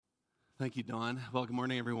Thank you, Don. Well, good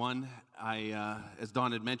morning, everyone. As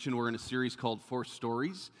Don had mentioned, we're in a series called Four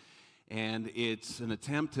Stories, and it's an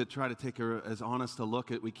attempt to try to take as honest a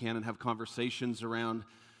look as we can and have conversations around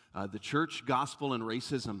the church, gospel, and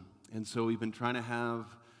racism. And so we've been trying to have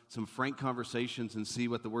some frank conversations and see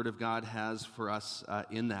what the Word of God has for us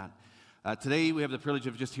in that. Today, we have the privilege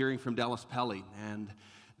of just hearing from Dallas Pelley, and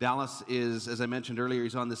Dallas is, as I mentioned earlier,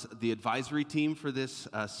 he's on the advisory team for this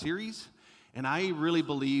series. And I really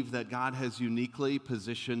believe that God has uniquely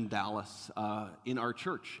positioned Dallas in our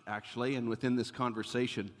church, actually, and within this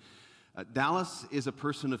conversation. Dallas is a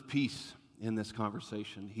person of peace in this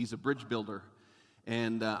conversation. He's a bridge builder.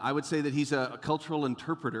 And I would say that he's a cultural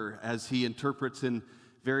interpreter as he interprets in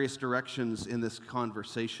various directions in this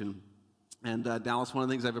conversation. And Dallas, one of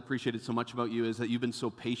the things I've appreciated so much about you is that you've been so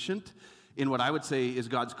patient in what I would say is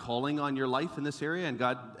God's calling on your life in this area.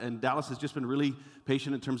 And Dallas has just been really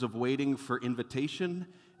patient in terms of waiting for invitation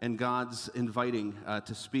and God's inviting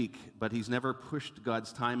to speak. But he's never pushed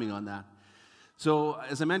God's timing on that. So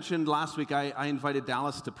as I mentioned last week, I invited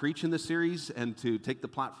Dallas to preach in this series and to take the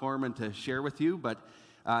platform and to share with you. But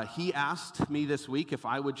he asked me this week if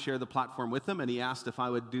I would share the platform with him, and he asked if I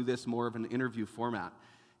would do this more of an interview format.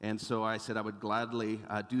 And so I said I would gladly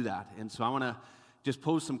do that. And so I want to just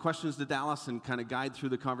pose some questions to Dallas and kind of guide through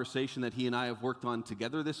the conversation that he and I have worked on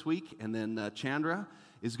together this week. And then Chandra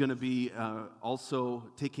is going to be also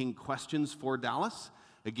taking questions for Dallas,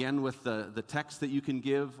 again with the text that you can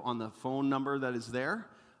give on the phone number that is there.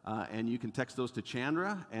 And you can text those to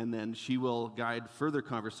Chandra, and then she will guide further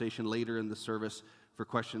conversation later in the service for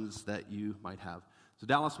questions that you might have. So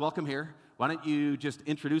Dallas, welcome here. Why don't you just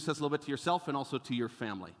introduce us a little bit to yourself and also to your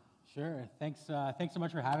family? Sure. Thanks so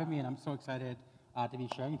much for having me, and I'm so excited to be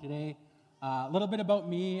sharing today. A little bit about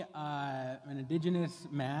me. I'm an Indigenous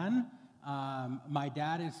man. My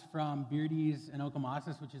dad is from Beardy's in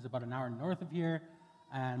Okomasis, which is about an hour north of here,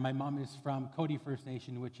 and my mom is from Cody First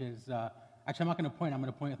Nation, which is, actually I'm not going to point, I'm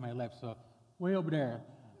going to point with my lips, so way over there.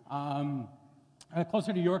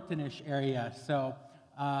 Closer to Yorkton-ish area. So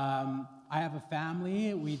I have a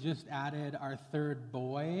family. We just added our third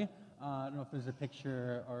boy. I don't know if there's a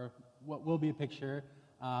picture or what will be a picture.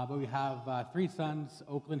 But we have three sons,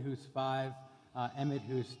 Oakland, who's 5, Emmett,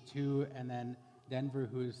 who's 2, and then Denver,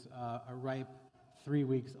 who's a ripe 3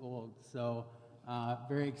 weeks old. So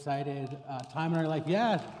very excited time in our life.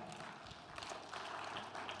 Yeah.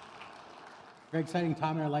 Very exciting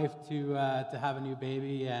time in our life to have a new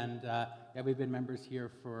baby. And yeah, we've been members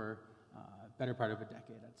here for a better part of a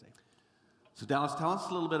decade, I'd say. So Dallas, tell us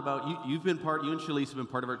a little bit about you. You and Shalise have been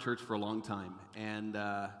part of our church for a long time. And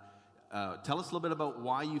tell us a little bit about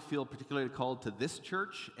why you feel particularly called to this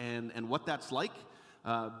church and what that's like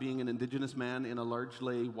being an Indigenous man in a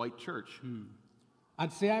largely white church.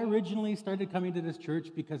 I'd say I originally started coming to this church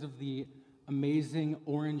because of the amazing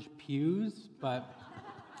orange pews, but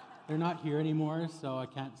they're not here anymore, so I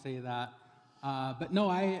can't say that. But no,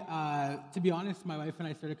 to be honest, my wife and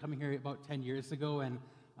I started coming here about 10 years ago, and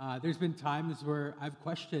there's been times where I've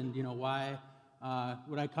questioned, why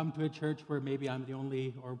would I come to a church where maybe I'm the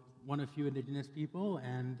only or one of few Indigenous people.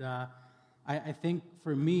 And I think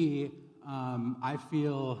for me, I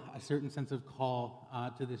feel a certain sense of call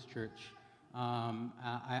to this church.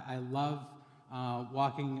 I love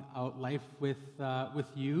walking out life with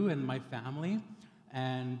you and my family,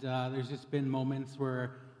 and there's just been moments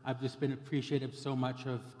where I've just been appreciative so much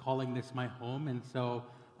of calling this my home, and so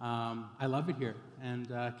I love it here, and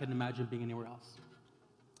couldn't imagine being anywhere else.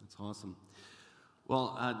 That's awesome.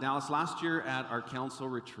 Well, Dallas, last year at our council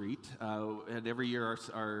retreat, and every year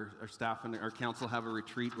our staff and our council have a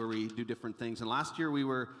retreat where we do different things. And last year we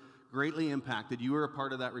were greatly impacted. You were a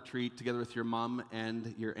part of that retreat together with your mom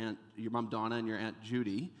and your mom Donna and your aunt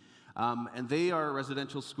Judy. And they are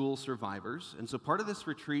residential school survivors. And so part of this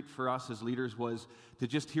retreat for us as leaders was to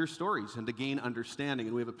just hear stories and to gain understanding.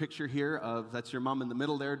 And we have a picture here of, that's your mom in the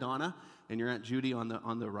middle there, Donna, and your aunt Judy on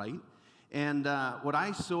the right. And what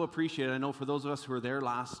I so appreciated, I know for those of us who were there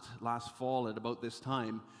last fall at about this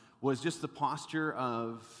time, was just the posture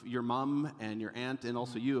of your mom and your aunt and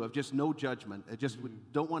also you of just no judgment. I just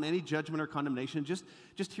don't want any judgment or condemnation. Just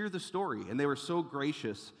hear the story. And they were so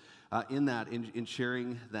gracious in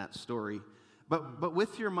sharing that story. But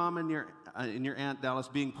with your mom and your aunt, Dallas,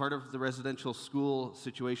 being part of the residential school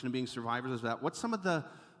situation and being survivors of that, what's some of the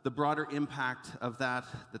broader impact of that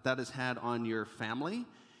has had on your family?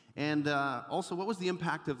 And also, what was the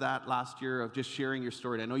impact of that last year of just sharing your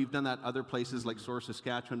story? I know you've done that other places like Soar,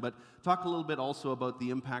 Saskatchewan, but talk a little bit also about the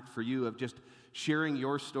impact for you of just sharing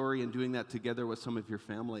your story and doing that together with some of your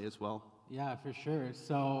family as well. Yeah, for sure.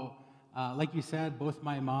 So like you said, both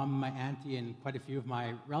my mom, my auntie, and quite a few of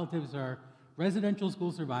my relatives are residential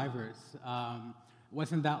school survivors. It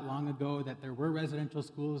wasn't that long ago that there were residential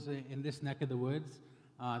schools in this neck of the woods.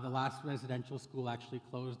 The last residential school actually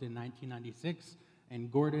closed in 1996 in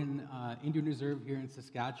Gordon, Indian Reserve here in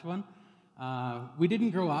Saskatchewan. We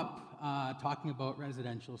didn't grow up talking about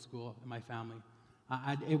residential school in my family.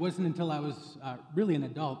 It wasn't until I was really an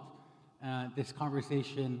adult this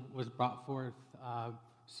conversation was brought forth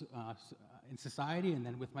in society and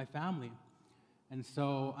then with my family. And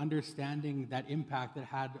so understanding that impact it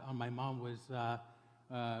had on my mom was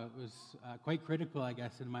quite critical, I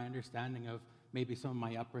guess, in my understanding of maybe some of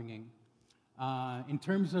my upbringing. In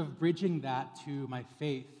terms of bridging that to my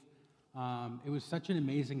faith, it was such an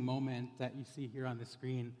amazing moment that you see here on the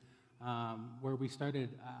screen where we started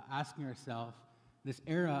asking ourselves, this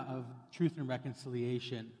era of truth and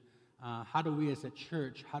reconciliation, how do we as a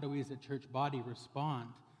church body respond?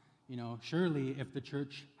 You know, surely if the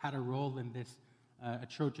church had a role in this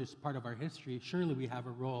atrocious part of our history, surely we have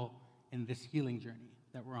a role in this healing journey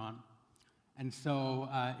that we're on. And so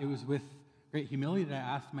it was with great humility that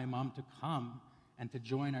I asked my mom to come and to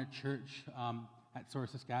join our church at Soar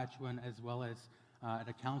Saskatchewan, as well as at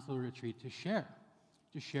a council retreat, to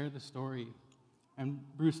share the story. And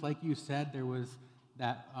Bruce, like you said, there was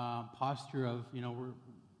that posture of, you know,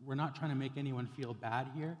 we're not trying to make anyone feel bad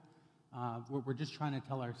here. We're just trying to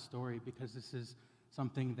tell our story because this is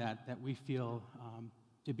something that we feel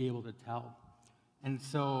to be able to tell. And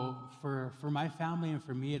so for my family and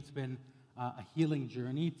for me, it's been a healing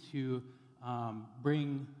journey to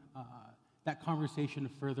bring that conversation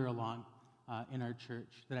further along in our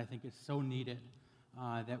church that I think is so needed,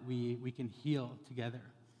 that we can heal together.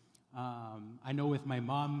 I know with my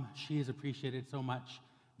mom, she has appreciated so much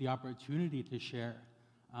the opportunity to share.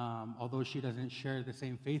 Although she doesn't share the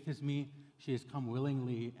same faith as me, she has come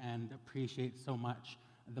willingly and appreciates so much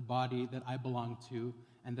the body that I belong to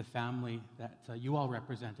and the family that you all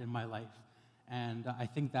represent in my life. And I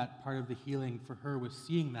think that part of the healing for her was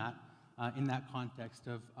seeing that in that context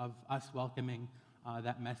of us welcoming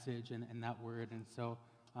that message and that word. And so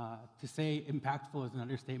to say impactful is an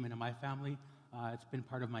understatement in my family. It's been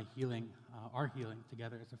part of my healing, our healing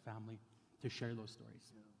together as a family, to share those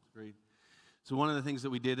stories. Yeah, that's great. So one of the things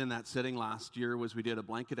that we did in that setting last year was we did a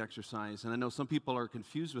blanket exercise, and I know some people are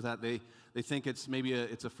confused with that. They think it's maybe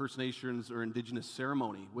it's a First Nations or Indigenous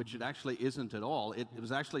ceremony, which it actually isn't at all. It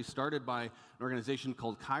was actually started by an organization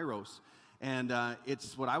called Kairos, and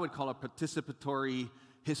it's what I would call a participatory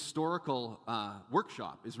historical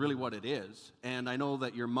workshop is really what it is. And I know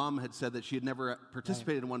that your mom had said that she had never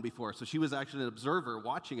participated in one before, so she was actually an observer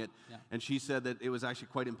watching it, and she said that it was actually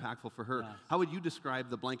quite impactful for her. How would you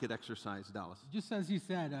describe the blanket exercise, Dallas? Just as you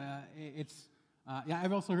said,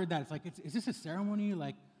 I've also heard that. It's like, is this a ceremony?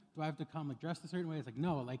 Like, do I have to come like dressed a certain way? It's like,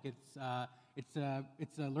 no, like it's a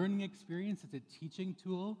learning experience. It's a teaching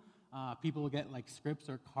tool. People will get like scripts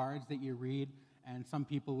or cards that you read. And some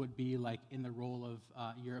people would be like in the role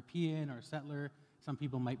of European or settler. Some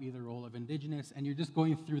people might be the role of Indigenous. And you're just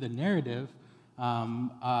going through the narrative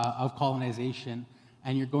of colonization.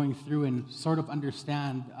 And you're going through and sort of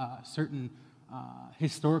understand certain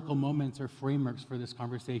historical moments or frameworks for this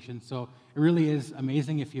conversation. So it really is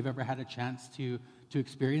amazing. If you've ever had a chance to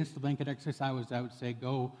experience the blanket exercise, I would say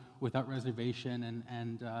go without reservation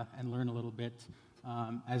and learn a little bit,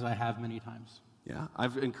 as I have many times. Yeah,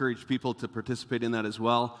 I've encouraged people to participate in that as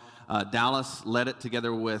well. Dallas led it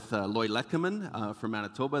together with Lloyd Letkeman from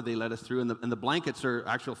Manitoba. They led us through, and the blankets are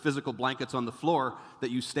actual physical blankets on the floor that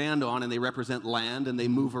you stand on, and they represent land, and they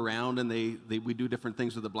move around, and we do different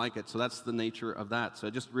things with the blankets. So that's the nature of that. So I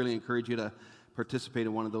just really encourage you to participate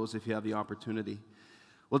in one of those if you have the opportunity.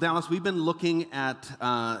 Well, Dallas, we've been looking at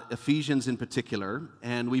Ephesians in particular,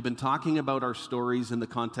 and we've been talking about our stories in the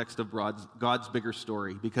context of God's bigger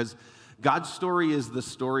story, because God's story is the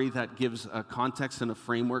story that gives a context and a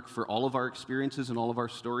framework for all of our experiences and all of our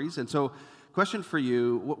stories. And so, question for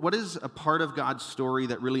you, what is a part of God's story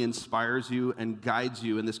that really inspires you and guides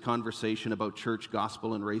you in this conversation about church,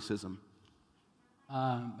 gospel, and racism?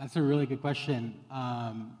 That's a really good question.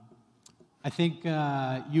 I think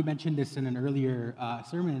you mentioned this in an earlier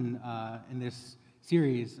sermon in this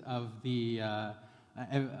series of the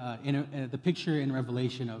picture in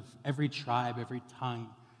Revelation of every tribe, every tongue,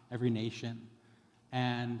 every nation.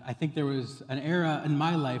 And I think there was an era in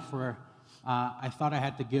my life where I thought I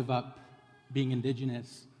had to give up being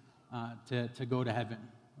Indigenous to go to heaven,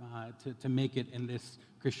 to make it in this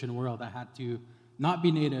Christian world. I had to not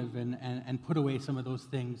be Native and put away some of those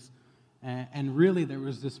things. And really there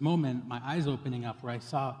was this moment, my eyes opening up, where I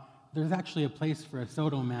saw there's actually a place for a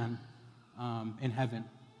Saulteaux man in heaven.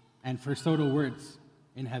 and for Soto words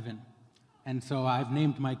in heaven. And so I've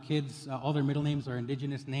named my kids, all their middle names are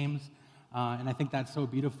Indigenous names, and I think that's so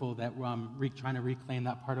beautiful that we're trying to reclaim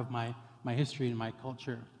that part of my history and my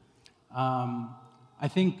culture. I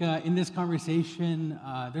think in this conversation,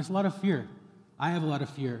 there's a lot of fear. I have a lot of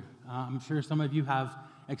fear. I'm sure some of you have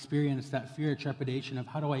experienced that fear, trepidation of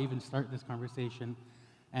how do I even start this conversation?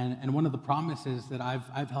 And one of the promises that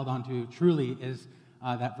I've held on to truly is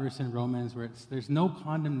that verse in Romans where there's no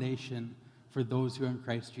condemnation for those who are in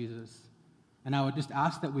Christ Jesus. And I would just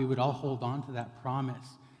ask that we would all hold on to that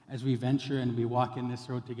promise as we venture and we walk in this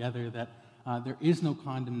road together, that there is no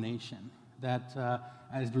condemnation. That,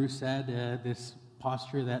 as Bruce said, this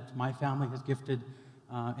posture that my family has gifted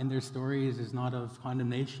in their stories is not of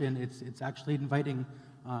condemnation. It's actually inviting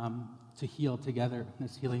to heal together,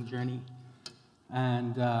 this healing journey.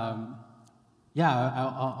 And I'll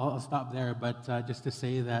stop there, but just to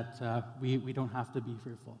say that we don't have to be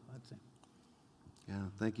fearful, I'd say. Yeah,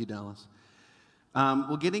 thank you, Dallas.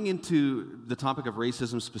 Well, getting into the topic of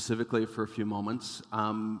racism specifically for a few moments.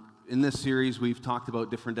 In this series, we've talked about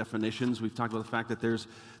different definitions. We've talked about the fact that there's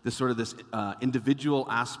this individual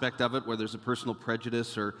aspect of it, where there's a personal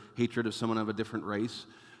prejudice or hatred of someone of a different race.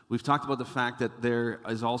 We've talked about the fact that there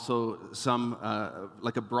is also some,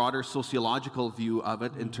 like a broader sociological view of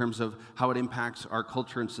it in terms of how it impacts our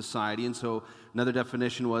culture and society. And so another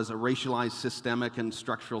definition was a racialized systemic and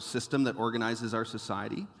structural system that organizes our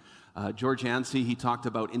society. George Yancey, he talked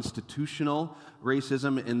about institutional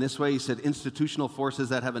racism in this way. He said institutional forces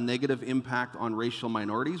that have a negative impact on racial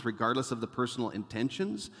minorities, regardless of the personal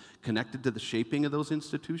intentions connected to the shaping of those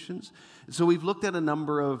institutions. So we've looked at a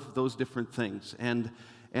number of those different things. And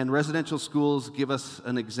residential schools give us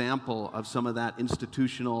an example of some of that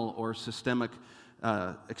institutional or systemic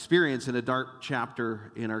experience in a dark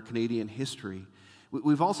chapter in our Canadian history.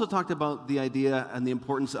 We've also talked about the idea and the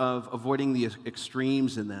importance of avoiding the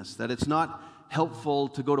extremes in this, that it's not helpful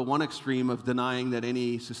to go to one extreme of denying that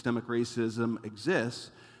any systemic racism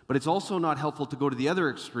exists, but it's also not helpful to go to the other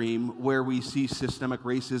extreme where we see systemic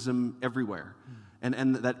racism everywhere,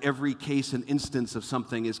 and that every case and instance of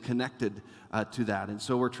something is connected to that. And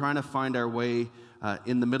so we're trying to find our way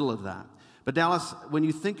in the middle of that. But Dallas, when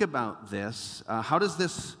you think about this, how does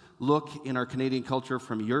this look in our Canadian culture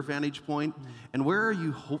from your vantage point, and where are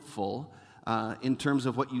you hopeful in terms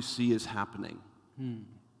of what you see is happening?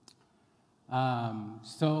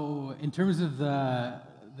 So in terms of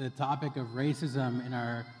the topic of racism in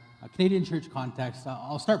our Canadian church context,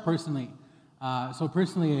 I'll start personally. So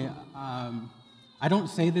personally, I don't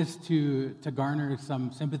say this to garner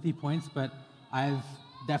some sympathy points, but I've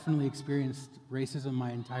definitely experienced racism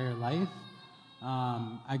my entire life.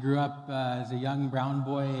 I grew up as a young brown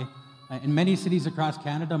boy in many cities across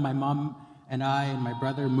Canada. My mom and I and my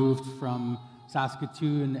brother moved from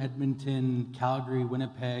Saskatoon, Edmonton, Calgary,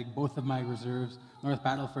 Winnipeg, both of my reserves, North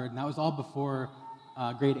Battleford, and that was all before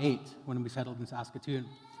grade 8 when we settled in Saskatoon.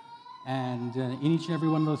 And in each and every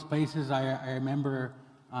one of those places, I remember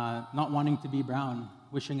not wanting to be brown,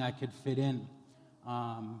 wishing I could fit in,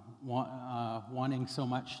 wanting so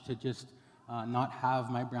much to just not have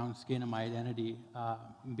my brown skin and my identity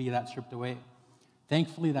be that stripped away.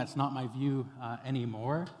 Thankfully, that's not my view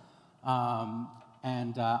anymore.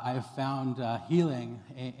 And I have found healing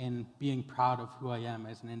in being proud of who I am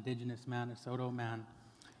as an Indigenous man, a Soto man.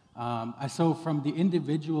 So from the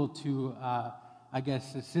individual to, I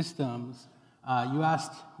guess, the systems, you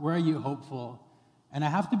asked, where are you hopeful? And I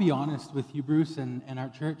have to be honest with you, Bruce, and our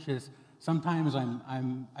churches. Sometimes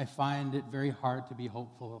I find it very hard to be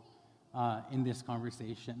hopeful in this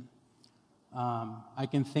conversation. I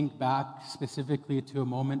can think back specifically to a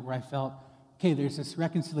moment where I felt, okay, there's this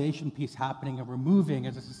reconciliation piece happening, and we're moving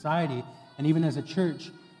as a society and even as a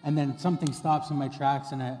church, and then something stops in my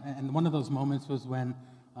tracks. And one of those moments was when,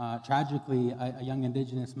 tragically, a young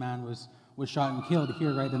Indigenous man was shot and killed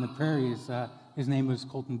here right in the prairies. His name was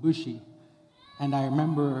Colton Bushy. And I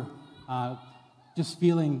remember just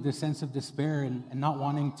feeling this sense of despair and not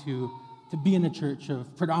wanting to be in a church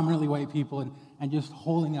of predominantly white people and just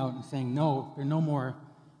holding out and saying, no, there are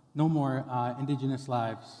no more Indigenous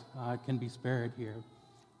lives can be spared here,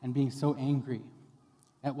 and being so angry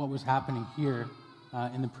at what was happening here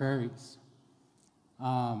in the prairies.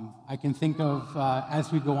 I can think of,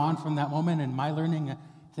 as we go on from that moment in my learning,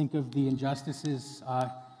 think of the injustices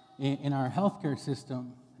in our healthcare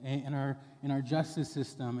system, in our justice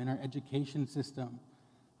system, in our education system,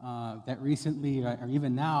 that recently, or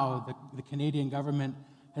even now, the Canadian government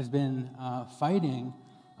has been fighting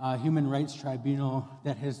a human rights tribunal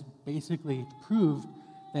that has basically proved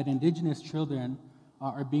that Indigenous children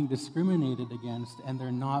are being discriminated against, and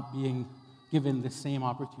they're not being given the same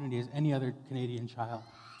opportunity as any other Canadian child.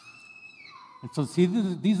 And so, see,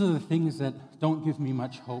 these are the things that don't give me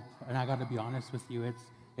much hope. And I got to be honest with you,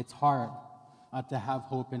 it's hard to have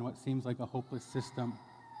hope in what seems like a hopeless system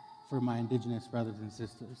for my Indigenous brothers and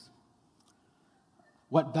sisters.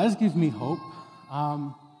 What does give me hope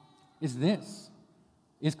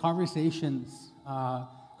is conversations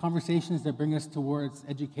that bring us towards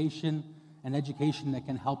education, and education that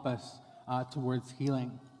can help us towards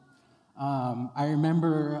healing. I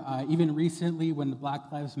remember even recently when the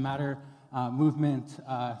Black Lives Matter movement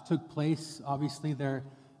took place. Obviously, there are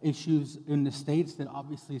issues in the States that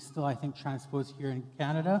obviously still, I think, transpose here in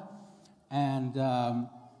Canada. And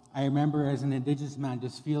I remember as an Indigenous man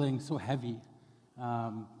just feeling so heavy,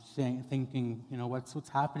 thinking, what's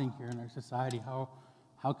happening here in our society?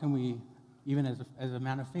 How can we, even as a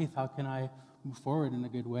man of faith, how can I move forward in a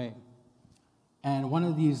good way? And one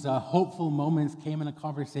of these hopeful moments came in a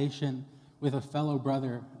conversation with a fellow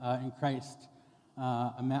brother in Christ.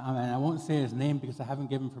 I won't say his name because I haven't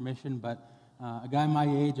given permission, but a guy my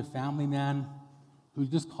age, a family man, who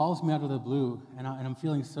just calls me out of the blue, and I'm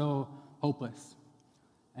feeling so hopeless.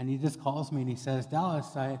 And he just calls me and he says,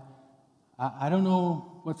 Dallas, I don't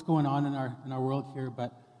know what's going on in our world here,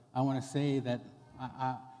 but I want to say that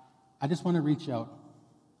I just want to reach out.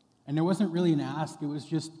 And there wasn't really an ask, it was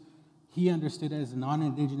just he understood as a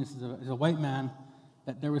non-Indigenous, as a white man,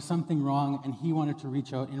 that there was something wrong, and he wanted to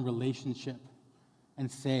reach out in relationship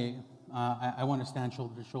and say, I want to stand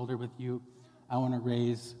shoulder to shoulder with you. I want to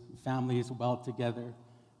raise families well together,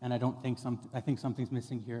 and I think something's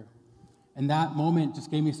missing here. And that moment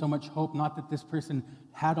just gave me so much hope, not that this person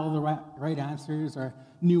had all the right answers or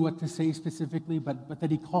knew what to say specifically, but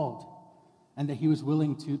that he called, and that he was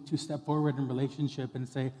willing to step forward in relationship and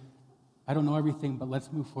say, I don't know everything, but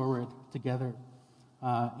let's move forward together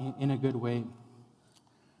in a good way.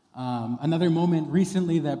 Another moment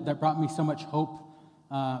recently that brought me so much hope,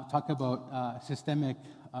 talk about systemic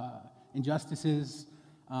injustices,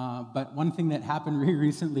 but one thing that happened really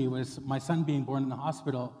recently was my son being born in the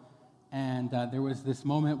hospital, and there was this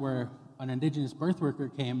moment where an Indigenous birth worker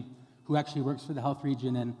came who actually works for the health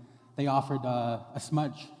region, and they offered a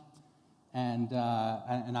smudge. And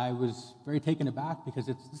I was very taken aback because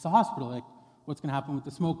it's a hospital. Like, what's going to happen with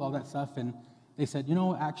the smoke, all that stuff? And they said,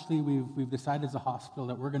 actually, we've decided as a hospital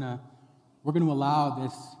that we're going to allow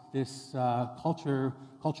this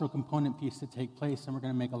cultural component piece to take place, and we're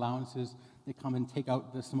going to make allowances that come and take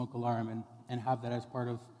out the smoke alarm and have that as part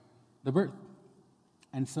of the birth.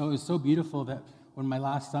 And so it was so beautiful that when my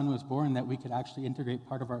last son was born, that we could actually integrate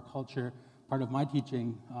part of our culture, part of my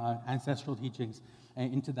teaching, ancestral teachings,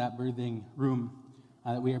 into that birthing room,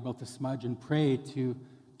 that we are able to smudge and pray to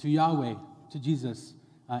Yahweh, to Jesus,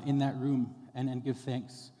 in that room, and give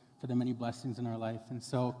thanks for the many blessings in our life. And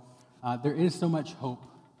so there is so much hope.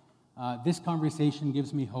 This conversation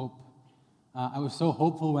gives me hope. I was so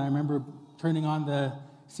hopeful when I remember turning on the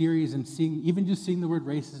series and seeing the word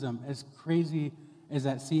racism, as crazy as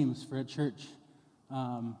that seems for a church,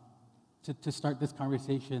 to start this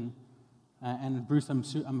conversation. And Bruce,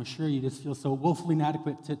 I'm sure you just feel so woefully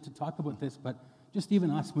inadequate to talk about this, but just even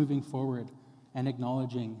us moving forward and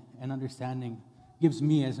acknowledging and understanding gives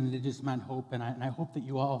me as an Indigenous man hope, and I hope that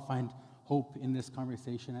you all find hope in this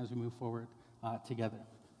conversation as we move forward together.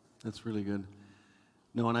 That's really good.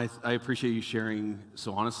 No, and I appreciate you sharing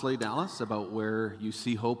so honestly, Dallas, about where you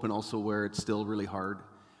see hope and also where it's still really hard.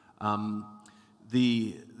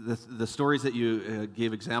 The stories that you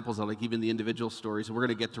gave examples of, like even the individual stories, and we're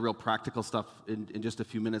going to get to real practical stuff in just a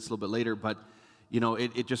few minutes, a little bit later, but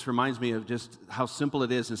it just reminds me of just how simple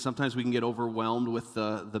it is, and sometimes we can get overwhelmed with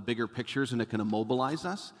the bigger pictures, and it can immobilize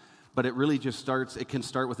us, but it really just can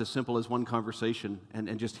start with as simple as one conversation,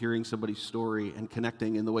 and just hearing somebody's story and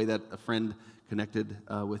connecting in the way that a friend connected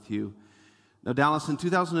with you. Now, Dallas, in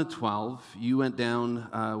 2012, you went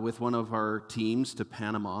down with one of our teams to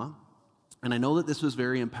Panama. And I know that this was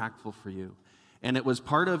very impactful for you. And it was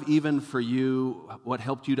part of, even for you, what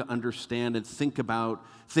helped you to understand and think about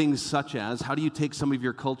things such as, how do you take some of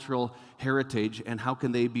your cultural heritage and how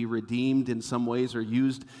can they be redeemed in some ways or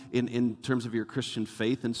used in terms of your Christian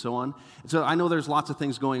faith and so on. So I know there's lots of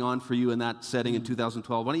things going on for you in that setting in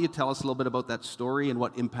 2012. Why don't you tell us a little bit about that story and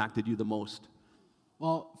what impacted you the most?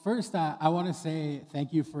 Well, first, I want to say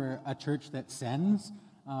thank you for a church that sends.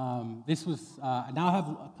 This was, I now have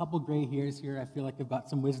a couple gray hairs here. I feel like I've got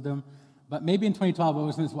some wisdom. But maybe in 2012, I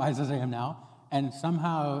wasn't as wise as I am now. And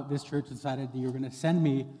somehow this church decided that you were going to send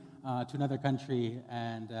me to another country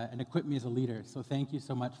and equip me as a leader. So thank you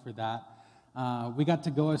so much for that. We got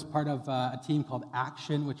to go as part of a team called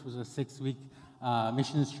Action, which was a 6-week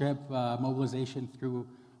missions trip, mobilization through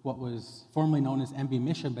what was formerly known as MB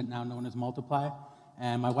Mission, but now known as Multiply.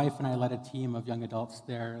 And my wife and I led a team of young adults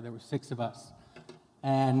there. There were 6 of us.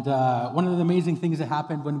 And one of the amazing things that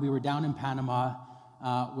happened when we were down in Panama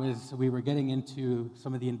was we were getting into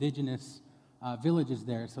some of the indigenous villages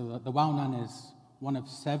there. So the Waunan is one of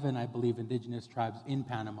 7, I believe, indigenous tribes in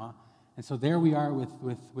Panama. And so there we are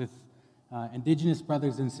with indigenous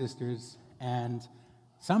brothers and sisters, and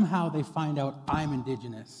somehow they find out I'm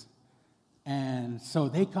indigenous. And so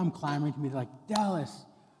they come clamoring to me, like, Dallas,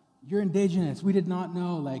 you're indigenous. We did not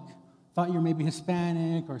know, like, thought you were maybe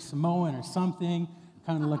Hispanic or Samoan or something.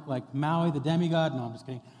 Kind of looked like Maui, the demigod. No, I'm just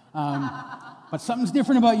kidding. But something's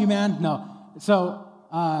different about you, man. No. So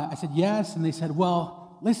I said yes, and they said,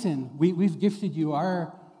 well, listen, we've gifted you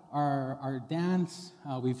our dance.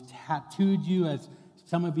 We've tattooed you, as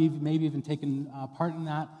some of you maybe even taken part in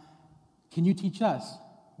that. Can you teach us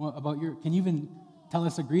can you even tell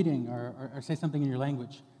us a greeting or say something in your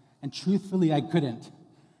language? And truthfully, I couldn't.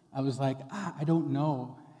 I was like, I don't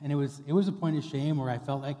know. And it was a point of shame where I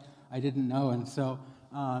felt like I didn't know. And so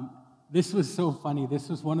this was so funny. This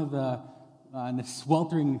was one of in the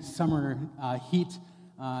sweltering summer heat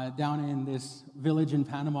down in this village in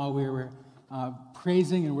Panama where we were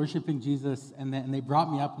praising and worshiping Jesus. And they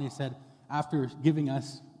brought me up and they said, after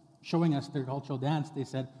showing us their cultural dance, they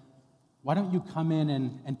said, why don't you come in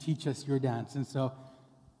and teach us your dance? And so,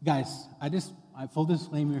 guys, full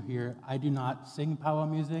disclaimer here, I do not sing powwow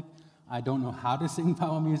music. I don't know how to sing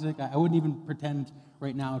powwow music. I wouldn't even pretend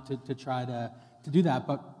right now to try to do that,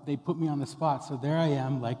 but they put me on the spot. So there I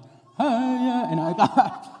am, like, hi, and I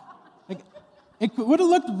got, like, it would have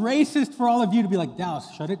looked racist for all of you to be like,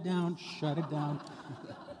 Dallas, shut it down.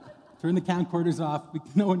 Turn the camcorders off.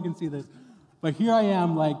 No one can see this. But here I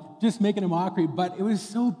am, like, just making a mockery. But it was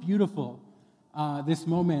so beautiful, this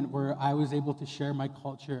moment where I was able to share my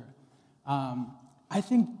culture. I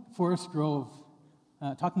think Forest Grove,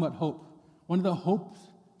 talking about hope, one of the hopes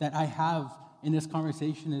that I have in this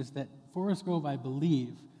conversation is that Forest Grove, I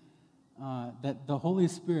believe, that the Holy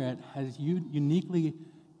Spirit has uniquely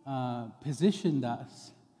positioned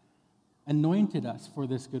us, anointed us for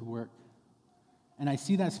this good work. And I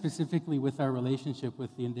see that specifically with our relationship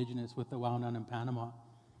with the indigenous, with the Waunan in Panama,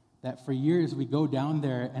 that for years we go down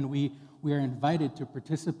there and we are invited to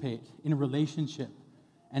participate in a relationship,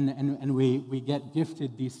 and we get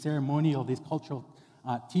gifted these ceremonial, these cultural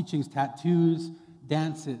teachings, tattoos,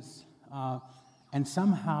 dances, and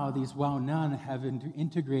somehow these Waunan have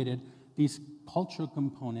integrated these cultural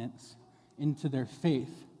components into their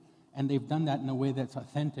faith, and they've done that in a way that's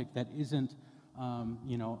authentic, that isn't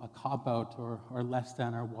a cop-out or less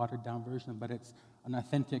than or watered-down version, but it's an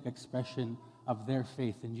authentic expression of their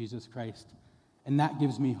faith in Jesus Christ. And that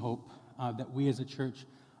gives me hope that we as a church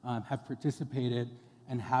have participated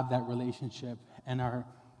and have that relationship and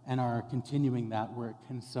are continuing that work.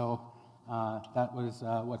 And so that was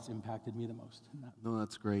what's impacted me the most. No,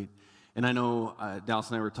 that's great. And I know Dallas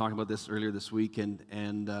and I were talking about this earlier this week,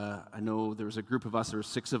 and I know there was a group of us, there were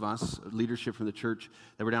 6 of us, leadership from the church,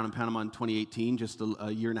 that were down in Panama in 2018, just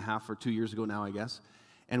a year and a half or 2 years ago now, I guess.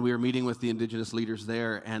 And we were meeting with the indigenous leaders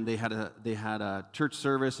there, and they had a church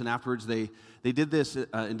service, and afterwards they did this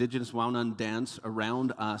indigenous Waunan dance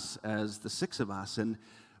around us as the 6 of us, and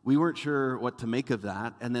we weren't sure what to make of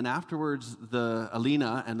that. And then afterwards,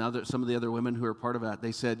 Alina and some of the other women who were part of that,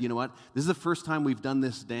 they said, you know what, this is the first time we've done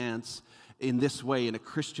this dance in this way, in a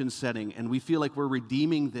Christian setting, and we feel like we're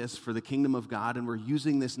redeeming this for the kingdom of God, and we're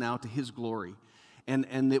using this now to His glory.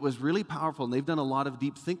 And it was really powerful, and they've done a lot of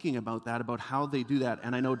deep thinking about that, about how they do that.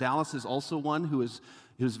 And I know Dallas is also one who is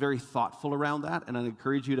very thoughtful around that, and I'd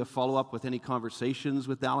encourage you to follow up with any conversations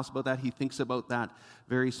with Dallas about that. He thinks about that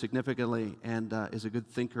very significantly and is a good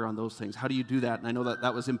thinker on those things. How do you do that? And I know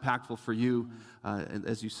that was impactful for you,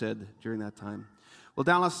 as you said, during that time. Well,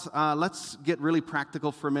 Dallas, let's get really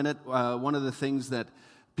practical for a minute. One of the things that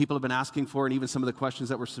people have been asking for, and even some of the questions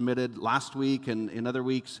that were submitted last week and in other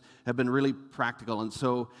weeks, have been really practical. And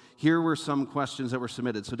so here were some questions that were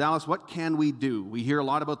submitted. So Dallas, what can we do? We hear a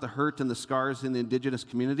lot about the hurt and the scars in the indigenous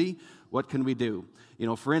community. What can we do?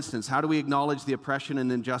 For instance, how do we acknowledge the oppression and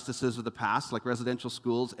injustices of the past, like residential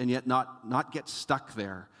schools, and yet not get stuck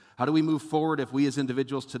there? How do we move forward if we as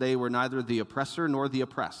individuals today were neither the oppressor nor the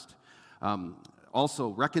oppressed? Also,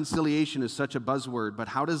 reconciliation is such a buzzword, but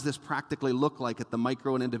how does this practically look like at the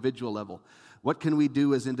micro and individual level? What can we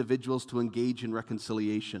do as individuals to engage in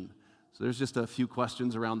reconciliation? So there's just a few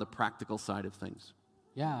questions around the practical side of things.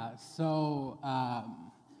 Yeah, so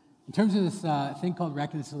in terms of this thing called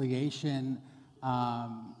reconciliation,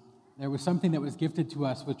 there was something that was gifted to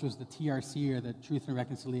us, which was the TRC, or the Truth and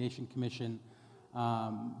Reconciliation Commission,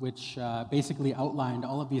 which basically outlined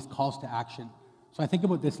all of these calls to action. So I think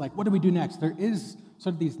about this, like, what do we do next? There is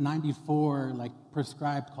sort of these 94 like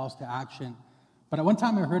prescribed calls to action. But at one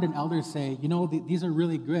time I heard an elder say, these are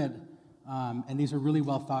really good, and these are really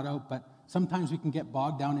well thought out, but sometimes we can get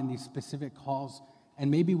bogged down in these specific calls,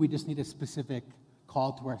 and maybe we just need a specific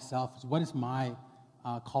call to ourselves. What is my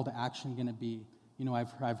call to action going to be?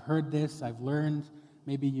 I've heard this, I've learned.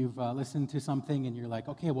 Maybe you've listened to something and you're like,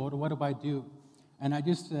 okay, well, what do I do? And I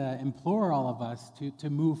just implore all of us to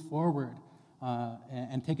move forward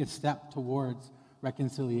and take a step towards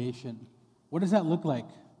reconciliation. What does that look like?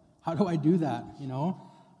 How do I do that?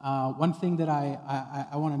 One thing that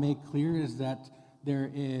I want to make clear is that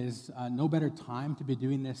there is no better time to be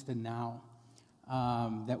doing this than now.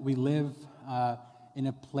 That we live in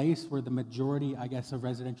a place where the majority, I guess, of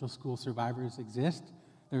residential school survivors exist.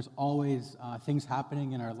 There's always things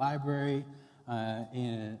happening in our library,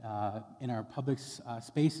 in our public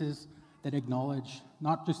spaces that acknowledge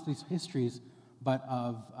not just these histories, but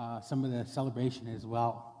of some of the celebration as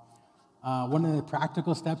well. One of the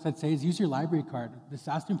practical steps I'd say is use your library card. The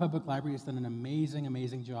Saskatoon Public Library has done an amazing,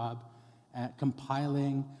 amazing job at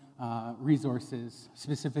compiling resources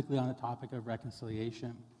specifically on the topic of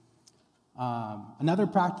reconciliation. Another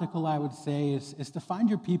practical I would say is to find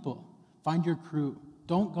your people, find your crew.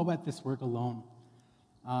 Don't go at this work alone.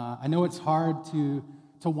 I know it's hard to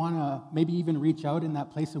want to maybe even reach out in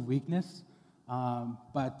that place of weakness,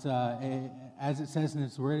 but as it says in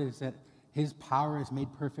His Word, is that His power is made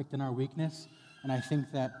perfect in our weakness. And I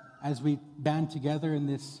think that as we band together in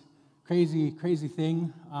this crazy, crazy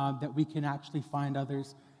thing, that we can actually find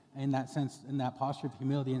others in that sense, in that posture of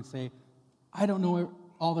humility, and say, I don't know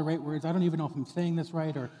all the right words. I don't even know if I'm saying this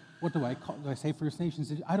right, or what do I call? Do I say First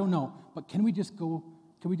Nations? I don't know. But can we just go?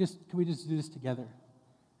 Can we just do this together?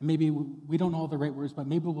 And maybe we don't know all the right words, but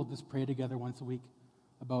maybe we'll just pray together once a week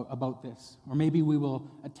about this, or maybe we will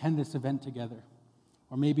attend this event together,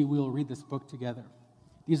 or maybe we will read this book together.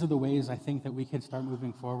 These are the ways I think that we can start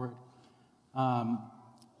moving forward.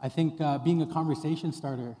 I think being a conversation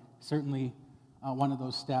starter, certainly one of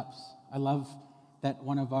those steps. I love that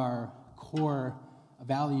one of our core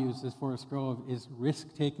values as Forest Grove is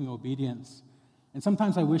risk-taking obedience. And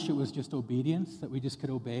sometimes I wish it was just obedience, that we just could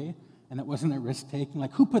obey, and it wasn't a risk-taking.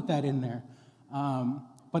 Like, who put that in there?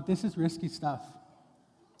 But this is risky stuff.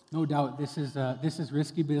 No doubt, this is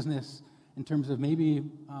risky business in terms of maybe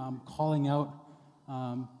calling out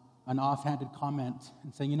an offhanded comment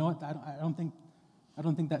and saying, you know what, I don't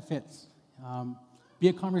think that fits. Be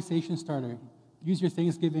a conversation starter. Use your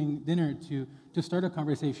Thanksgiving dinner to start a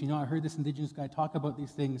conversation. I heard this Indigenous guy talk about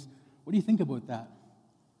these things. What do you think about that?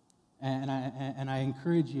 And I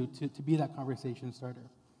encourage you to be that conversation starter.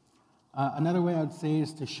 Another way I would say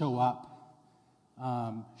is to show up.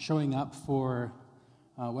 Showing up for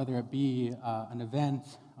whether it be an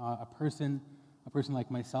event, a person like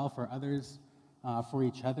myself or others, for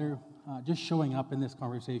each other. Just showing up in this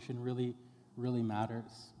conversation really, really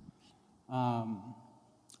matters.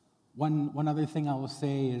 One other thing I will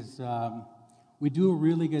say is we do a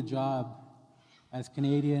really good job as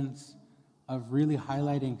Canadians of really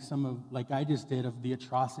highlighting some of, like I just did, of the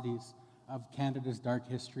atrocities of Canada's dark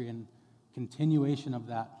history and continuation of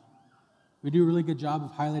that. We do a really good job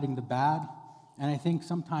of highlighting the bad, and I think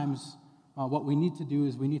sometimes what we need to do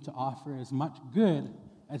is we need to offer as much good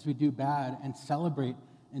as we do bad and celebrate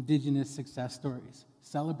Indigenous success stories,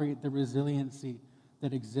 celebrate the resiliency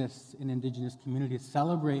that exists in Indigenous communities,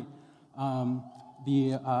 celebrate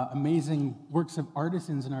the amazing works of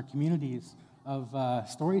artisans in our communities, of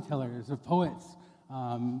storytellers, of poets,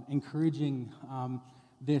 encouraging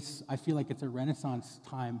this. I feel like it's a renaissance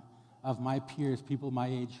time of my peers, people my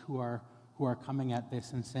age who are coming at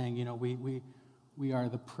this and saying, we are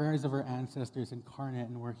the prayers of our ancestors incarnate,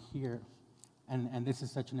 and we're here. And this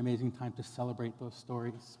is such an amazing time to celebrate those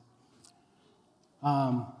stories.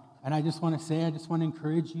 And I just want to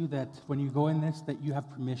encourage you that when you go in this, that you have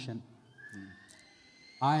permission.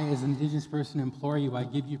 I, as an Indigenous person, implore you, I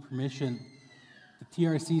give you permission. The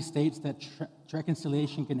TRC states that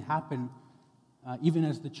reconciliation can happen even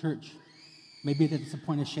as the church. Maybe that's a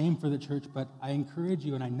point of shame for the church, but I encourage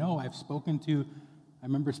you, and I know I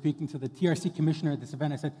remember speaking to the TRC commissioner at this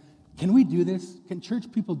event. I said, can we do this? Can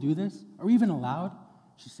church people do this? Are we even allowed?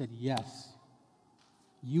 She said, yes.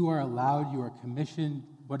 You are allowed, you are commissioned,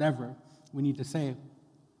 whatever we need to say,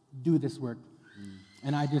 do this work.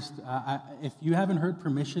 And if you haven't heard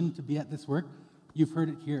permission to be at this work, you've heard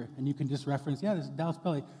it here. And you can just reference, this is Dallas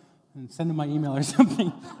Pelly, and send him my email or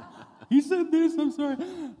something. He said this, I'm sorry.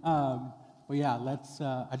 But yeah,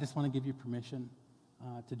 I just want to give you permission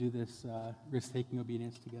to do this risk-taking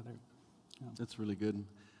obedience together. That's really good.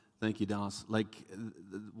 Thank you, Dallas. Like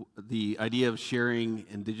the idea of sharing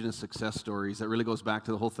Indigenous success stories, that really goes back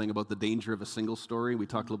to the whole thing about the danger of a single story. We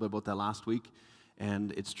talked a little bit about that last week,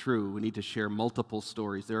 and it's true. We need to share multiple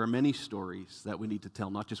stories. There are many stories that we need to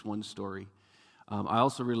tell, not just one story. I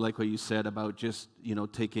also really like what you said about just,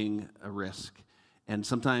 taking a risk. And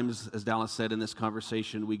sometimes, as Dallas said in this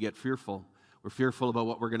conversation, we get fearful. We're fearful about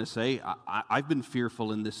what we're going to say. I've been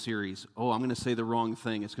fearful in this series. I'm going to say the wrong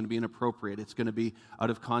thing. It's going to be inappropriate. It's going to be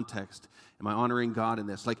out of context. Am I honoring God in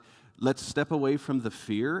this? Let's step away from the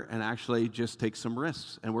fear and actually just take some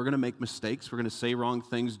risks. And we're going to make mistakes. We're going to say wrong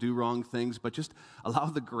things, do wrong things, but just allow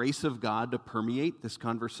the grace of God to permeate this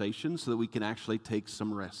conversation so that we can actually take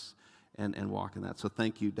some risks and walk in that. So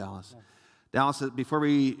thank you, Dallas. Yeah. Dallas, Dallas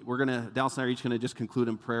and I are each going to just conclude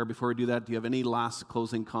in prayer. Before we do that, do you have any last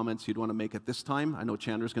closing comments you'd want to make at this time? I know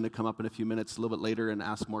Chandra's going to come up in a few minutes, a little bit later, and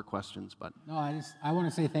ask more questions. But no, I want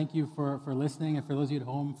to say thank you for listening, and for those of you at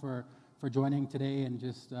home for joining today, and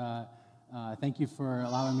just thank you for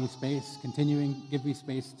allowing me space, give me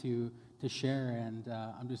space to share, and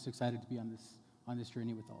I'm just excited to be on this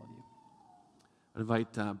journey with all of you. I'd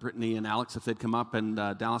invite Brittany and Alex if they'd come up, and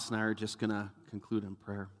Dallas and I are just going to conclude in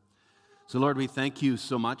prayer. So, Lord, we thank you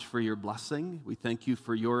so much for your blessing. We thank you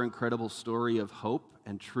for your incredible story of hope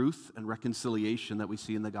and truth and reconciliation that we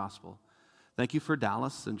see in the gospel. Thank you for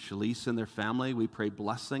Dallas and Shalise and their family. We pray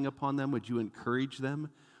blessing upon them. Would you encourage them?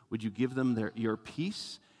 Would you give them your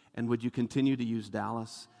peace? And would you continue to use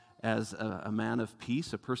Dallas as a man of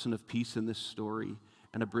peace, a person of peace in this story,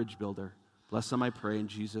 and a bridge builder? Bless them, I pray, in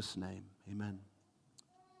Jesus' name. Amen.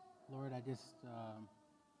 Lord, I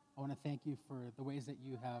want to thank you for the ways that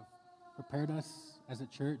you have prepared us as a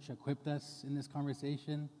church, equipped us in this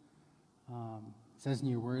conversation. It says in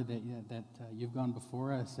your word that you've gone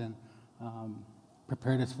before us and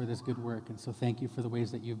prepared us for this good work. And so thank you for the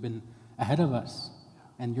ways that you've been ahead of us.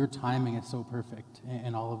 And your timing is so perfect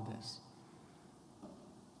in all of this.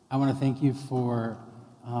 I want to thank you for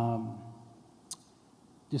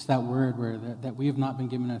just that word that we have not been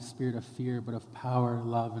given a spirit of fear, but of power,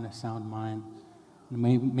 love, and a sound mind. And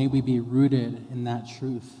may we be rooted in that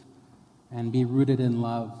truth, and be rooted in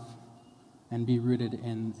love, and be rooted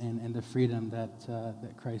in the freedom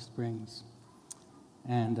that Christ brings.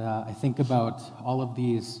 And I think about all of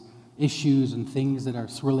these issues and things that are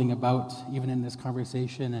swirling about, even in this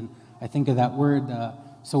conversation, and I think of that word,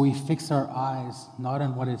 so we fix our eyes not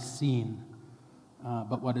on what is seen,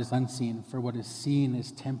 but what is unseen. For what is seen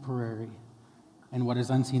is temporary, and what is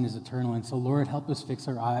unseen is eternal. And so, Lord, help us fix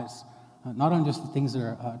our eyes, not on just the things that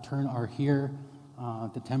are here,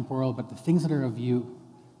 the temporal, but the things that are of you,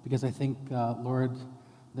 because I think, Lord,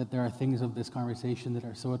 that there are things of this conversation that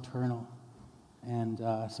are so eternal. And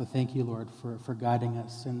so thank you, Lord, for guiding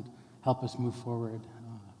us, and help us move forward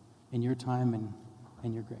in your time and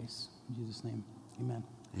in your grace. In Jesus' name, amen.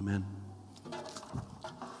 Amen.